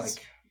 right?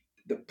 Like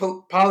the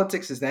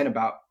politics is then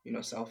about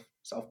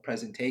self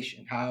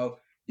presentation. How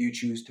do you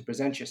choose to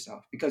present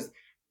yourself? Because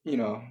you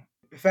know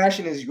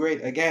fashion is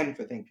great again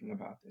for thinking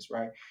about this,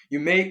 right?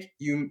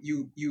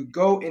 You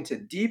go into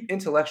deep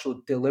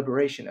intellectual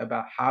deliberation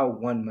about how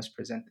one must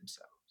present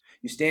themselves.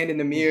 You stand in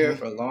the mirror Hmm.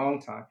 for a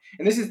long time,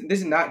 and this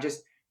is not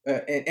just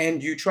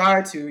and you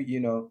try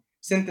to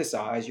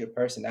synthesize your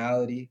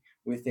personality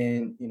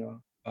within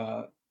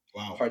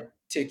Wow.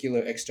 particular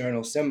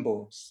external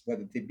symbols,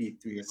 whether they be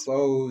through your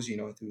clothes,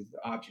 through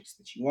the objects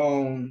that you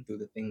own, through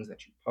the things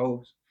that you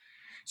post.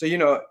 So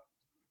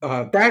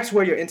that's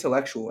where your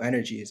intellectual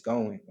energy is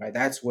going, right?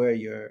 That's where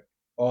your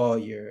all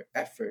your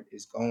effort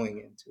is going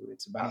into.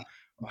 It's about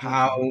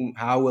how Mm-hmm.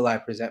 how will I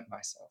present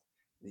myself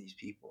to these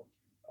people,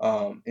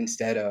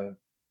 instead of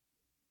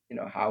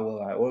how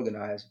will I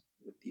organize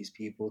with these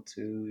people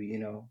to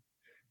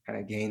kind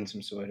of gain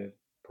some sort of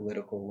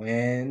political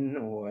win,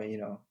 or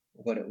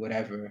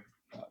whatever,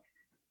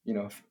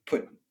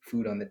 put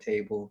food on the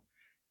table,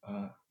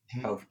 uh,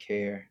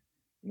 healthcare,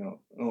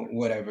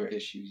 whatever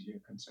issues you're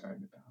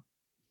concerned about.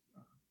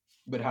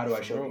 But how do I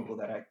For show real. people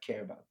that I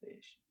care about the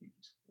issues?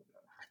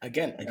 Yeah.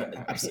 Again,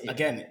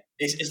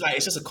 it's like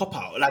it's just a cop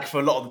out. Like for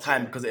a lot of the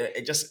time, Yeah. because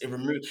it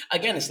removes.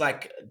 Again, it's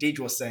like Deidre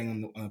was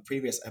saying on a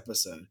previous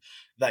episode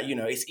that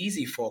it's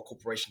easy for a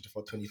corporation to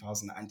throw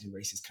 20,000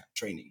 anti-racist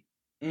training.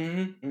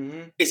 Mhm.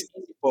 Mhm. It's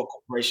easy for a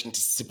corporation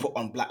to put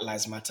on Black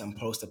Lives Matter and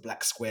post a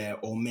black square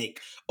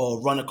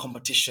or run a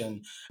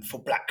competition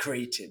for black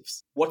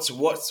creatives. What's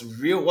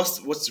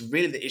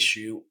really the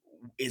issue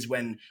is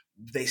when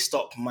they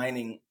stop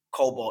mining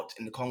cobalt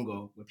in the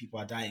Congo where people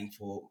are dying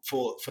for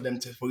them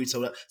to for you so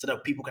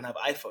that people can have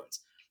iPhones.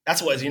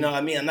 That's what is, Mhm. what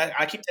I mean. And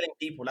I keep telling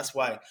people that's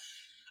why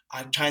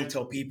I try and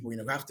tell people, we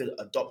have to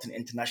adopt an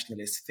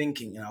internationalist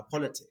thinking in our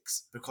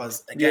politics.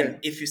 Because Yeah. again,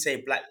 if you say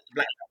Black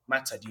Lives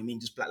Matter, do you mean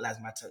just Black Lives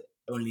Matter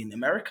only in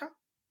America?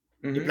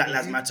 Do Mhm. Black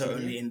Lives Mhm. Matter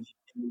only Mhm. in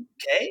the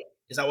UK?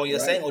 Is that what you're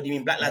Right. saying? Or do you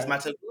mean Black Lives Right.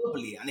 Matter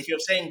globally? And if you're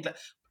saying,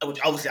 which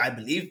obviously I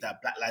believe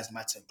that Black Lives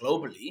Matter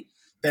globally,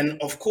 then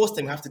of course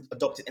then we have to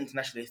adopt an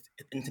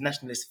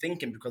internationalist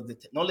thinking because the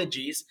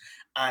technologies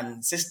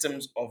and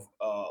systems of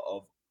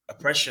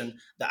oppression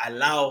that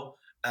allow,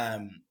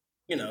 I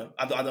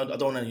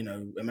don't want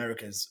to,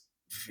 America's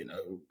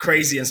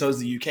crazy, and so is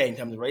the UK in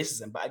terms of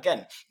racism. But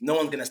again, no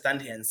one's going to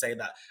stand here and say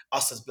that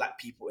us as black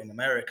people in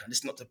America, and this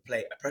is not to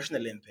play oppression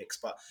Olympics,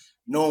 but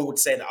no one would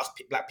say that us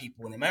black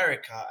people in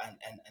America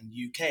and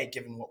UK,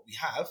 given what we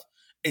have,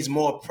 is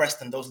more oppressed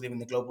than those living in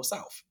the global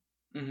south.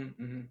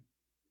 Mm-hmm, mm-hmm.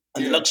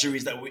 And the Yeah.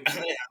 luxuries that we,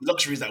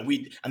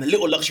 and the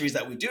little luxuries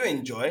that we do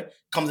enjoy,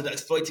 comes with the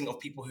exploiting of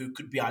people who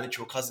could be our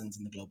literal cousins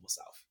in the global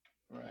south.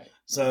 Right. Right.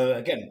 So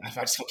again, I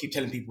just keep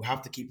telling people, we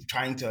have to keep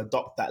trying to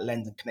adopt that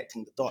lens and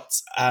connecting the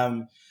dots.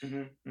 Mm-hmm, I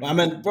mm-hmm.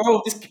 mean,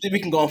 bro, we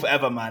can go on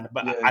forever, man.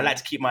 But Yeah. I like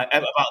to keep my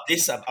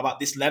about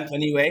this length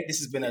anyway. This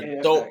has been a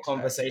Yeah. dope Facts. Facts.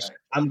 conversation. Facts.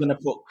 I'm gonna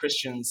put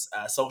Christian's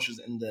socials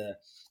in the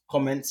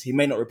comments. He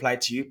may not reply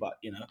to you, but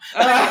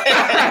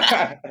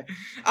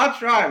I'll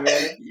try,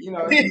 man.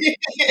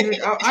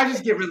 I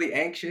just get really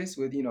anxious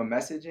with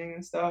messaging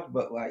and stuff.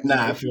 But like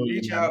Nah, I if you feel you,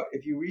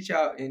 reach man.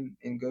 out,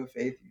 in good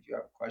faith, if you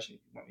have a question,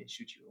 if you want me to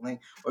shoot you a link,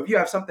 or if you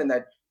have something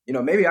that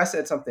maybe I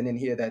said something in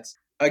here that's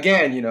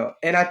again,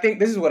 and I think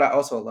this is what I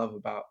also love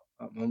about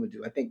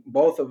Momadou. I think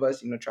both of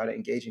us, try to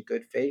engage in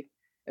good faith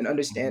and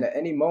understand Mhm. at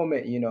any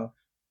moment,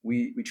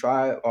 we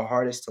try our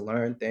hardest to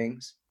learn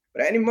things,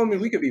 but at any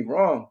moment we could be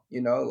wrong,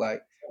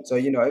 like. So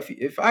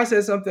if I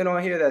said something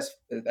on here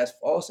that's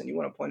false and you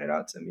want to point it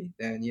out to me,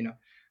 then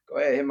go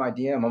ahead, hit my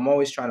DM. I'm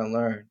always trying to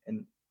learn.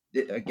 And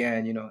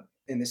again,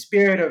 in the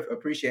spirit of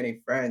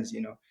appreciating friends,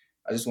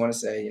 I just want to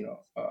say,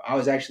 I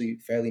was actually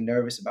fairly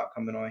nervous about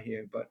coming on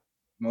here, but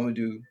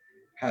Momadou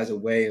has a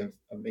way of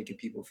making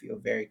people feel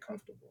very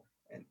comfortable,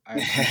 and I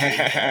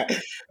appreciate that.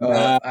 Nah,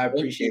 I thank you.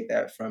 appreciate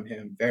that from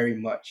him very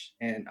much,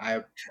 and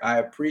I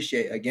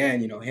appreciate again,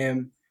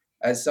 him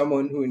as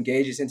someone who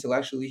engages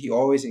intellectually. He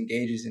always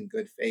engages in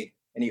good faith,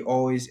 and he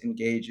always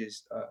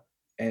engages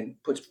and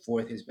puts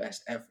forth his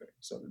best effort.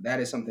 So that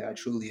is something I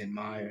truly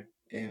admire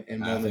in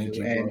Nah, thank Momadou.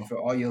 you, And bro. for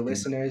all your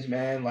listeners,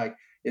 man, like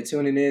you're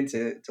tuning in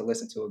to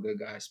listen to a good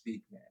guy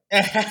speak, man.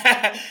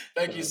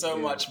 Thank you So so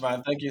yeah, much,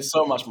 man. Thank you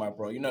so much, my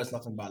bro. You know it's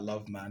nothing but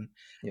love, man.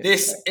 yeah,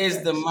 This thanks,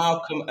 is the thanks.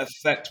 Malcolm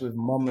Effect with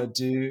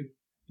Mamadou.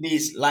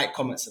 Please like,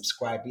 comment,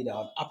 subscribe. Be there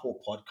on Apple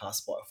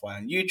Podcast, Spotify,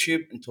 and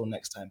YouTube. Until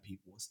next time,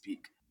 people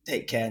speak.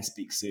 Take care and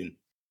speak soon.